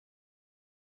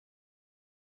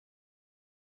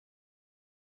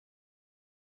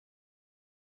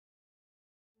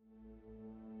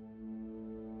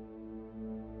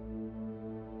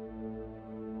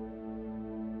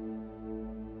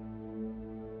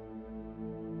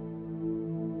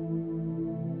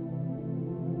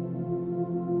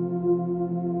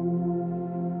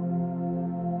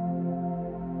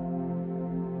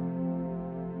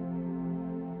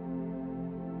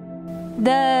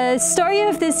The story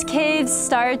of this cave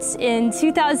starts in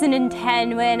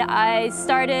 2010 when I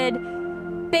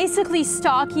started basically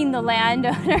stalking the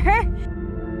landowner.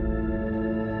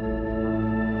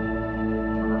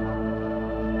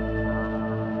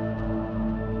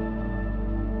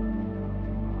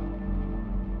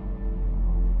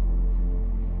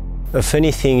 The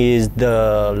funny thing is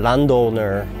the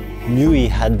landowner knew he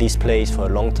had this place for a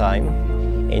long time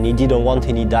and he didn't want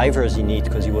any divers in it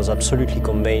because he was absolutely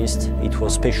convinced it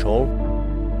was special.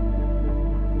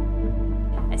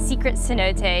 A secret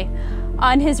cenote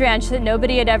on his ranch that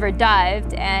nobody had ever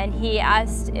dived, and he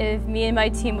asked if me and my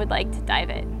team would like to dive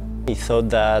it. He thought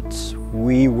that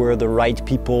we were the right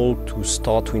people to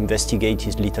start to investigate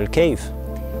his little cave.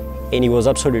 And he was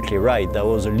absolutely right. That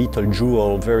was a little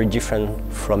jewel, very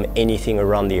different from anything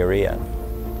around the area.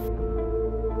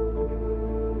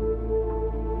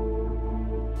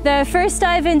 The first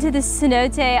dive into the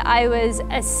cenote, I was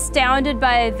astounded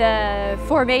by the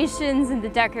formations and the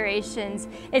decorations.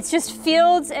 It's just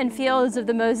fields and fields of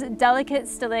the most delicate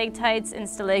stalactites and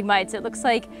stalagmites. It looks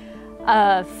like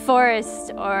a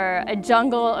forest or a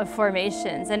jungle of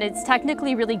formations, and it's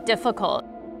technically really difficult.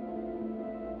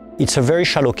 It's a very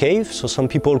shallow cave, so some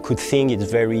people could think it's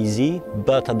very easy,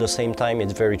 but at the same time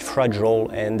it's very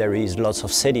fragile and there is lots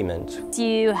of sediment.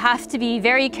 You have to be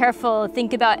very careful,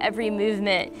 think about every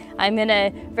movement. I'm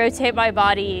gonna rotate my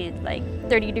body like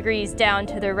 30 degrees down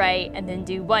to the right and then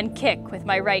do one kick with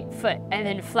my right foot and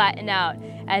then flatten out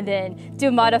and then do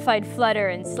a modified flutter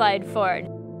and slide forward.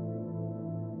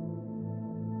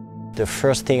 The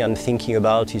first thing I'm thinking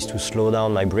about is to slow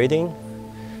down my breathing,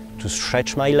 to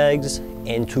stretch my legs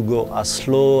and to go as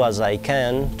slow as I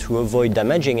can to avoid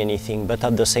damaging anything, but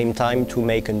at the same time to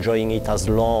make enjoying it as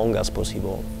long as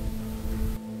possible.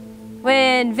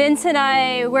 When Vince and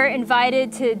I were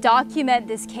invited to document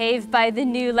this cave by the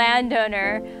new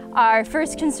landowner, our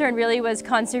first concern really was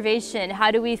conservation.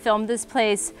 How do we film this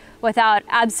place without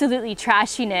absolutely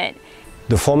trashing it?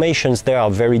 The formations there are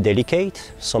very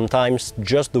delicate. Sometimes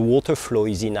just the water flow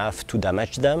is enough to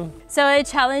damage them. So a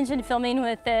challenge in filming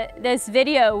with this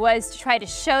video was to try to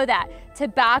show that, to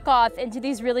back off into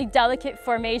these really delicate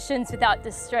formations without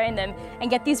destroying them and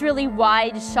get these really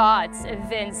wide shots of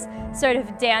Vince sort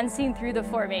of dancing through the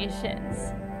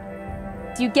formations.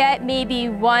 You get maybe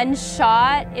one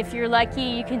shot. If you're lucky,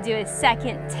 you can do a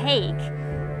second take,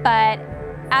 but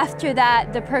after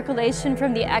that, the percolation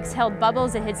from the exhaled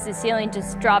bubbles that hits the ceiling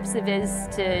just drops the viz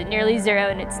to nearly zero,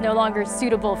 and it's no longer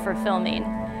suitable for filming.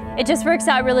 It just works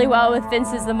out really well with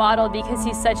Vince as the model because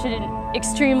he's such an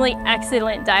extremely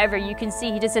excellent diver. You can see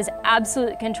he just has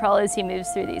absolute control as he moves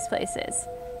through these places.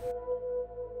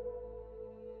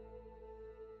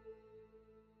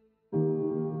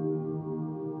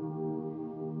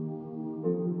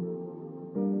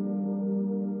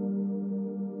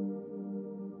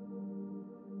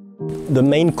 The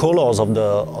main colors of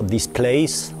this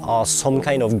place are some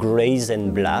kind of grays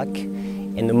and black,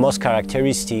 and the most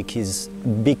characteristic is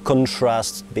big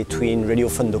contrast between really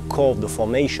often the core of the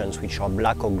formations, which are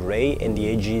black or gray, and the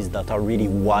edges that are really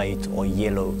white or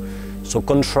yellow. So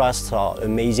contrasts are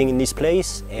amazing in this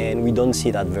place, and we don't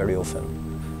see that very often.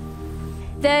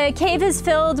 The cave is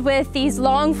filled with these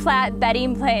long, flat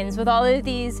bedding planes with all of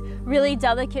these really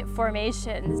delicate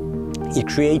formations. It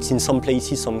creates in some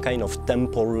places some kind of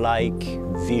temple-like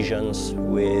visions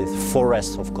with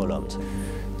forests of columns.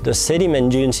 The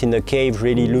sediment dunes in the cave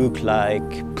really look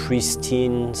like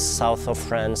pristine south of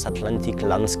France Atlantic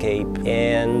landscape,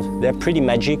 and they're pretty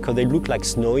magical. They look like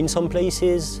snow in some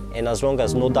places, and as long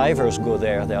as no divers go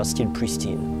there, they are still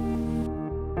pristine.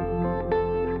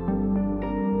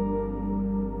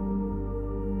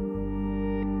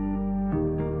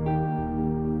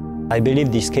 I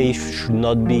believe this cave should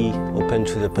not be open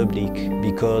to the public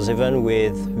because even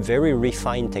with very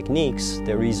refined techniques,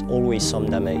 there is always some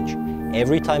damage.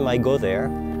 Every time I go there,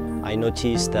 I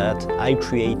notice that I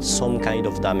create some kind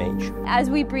of damage. As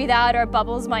we breathe out, our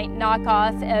bubbles might knock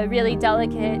off a really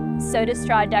delicate soda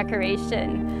straw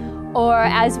decoration. Or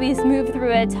as we move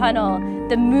through a tunnel,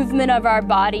 the movement of our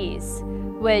bodies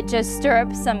would just stir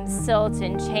up some silt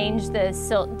and change the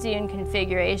silt dune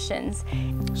configurations.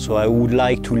 So I would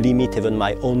like to limit even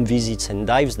my own visits and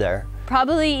dives there.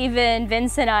 Probably even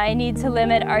Vince and I need to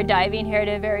limit our diving here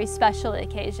to very special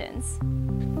occasions.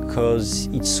 Because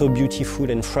it's so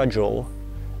beautiful and fragile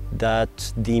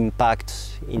that the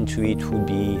impact into it would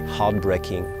be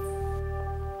heartbreaking.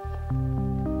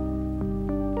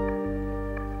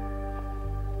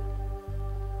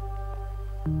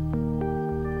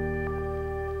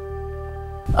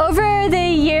 Over the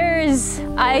years,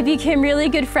 I became really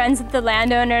good friends with the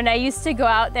landowner, and I used to go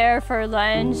out there for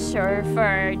lunch or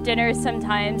for dinner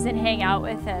sometimes and hang out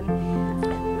with him.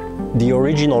 The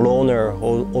original owner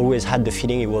always had the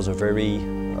feeling it was a very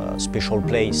special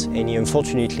place, and he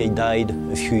unfortunately died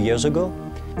a few years ago.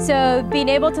 So being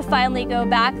able to finally go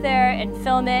back there and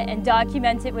film it and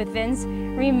document it with Vince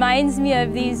reminds me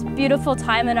of these beautiful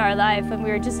time in our life when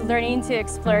we were just learning to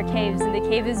explore caves, and the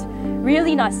cave is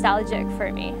really nostalgic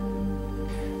for me.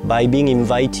 By being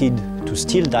invited to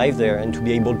still dive there and to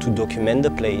be able to document the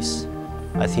place,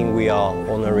 I think we are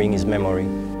honoring his memory.